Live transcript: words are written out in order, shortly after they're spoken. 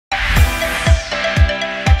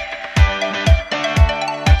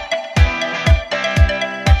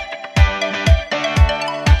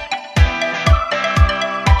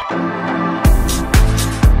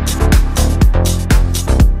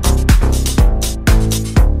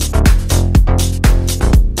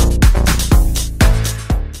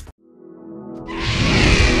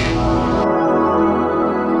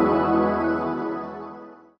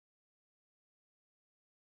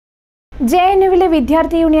ജെഎൻയുവിലെ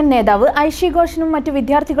വിദ്യാർത്ഥി യൂണിയൻ നേതാവ് ഐഷി ഘോഷിനും മറ്റു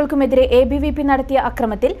വിദ്യാർത്ഥികൾക്കുമെതിരെ എബിവിപി നടത്തിയ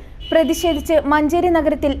അക്രമത്തിൽ പ്രതിഷേധിച്ച് മഞ്ചേരി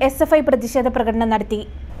നഗരത്തിൽ എസ്എഫ്ഐ പ്രതിഷേധ പ്രകടനം നടത്തി.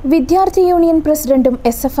 വിദ്യാർത്ഥി യൂണിയൻ പ്രസിഡന്റും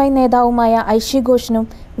എസ്എഫ്ഐ നേതാവുമായ ഐഷി ഘോഷിനും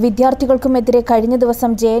വിദ്യാർത്ഥികൾക്കുമെതിരെ കഴിഞ്ഞ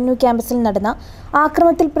ദിവസം ജെഎൻയു ക്യാമ്പസിൽ നടന്ന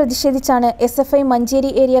ആക്രമണത്തിൽ പ്രതിഷേധിച്ചാണ് എസ്എഫ്ഐ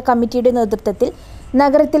മഞ്ചേരി ഏരിയ കമ്മിറ്റിയുടെ നേതൃത്വത്തിൽ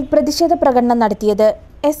നഗരത്തിൽ പ്രതിഷേധ പ്രകടനം നടത്തിയത്.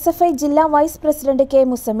 എസ്എഫ്ഐ ജില്ലാ vice president K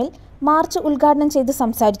Muzammil March ഉദ്ഘാടനം ചെയ്ത്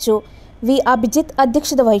സംസാരിച്ചു. വി അഭിജിത്ത്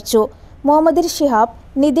അധ്യക്ഷത വഹിച്ചു. മുഹമ്മദ് ഷിഹാബ്,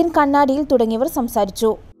 നിതിൻ കണ്ണാടിയിൽ തുടങ്ങിയവർ സംസാരിച്ചു.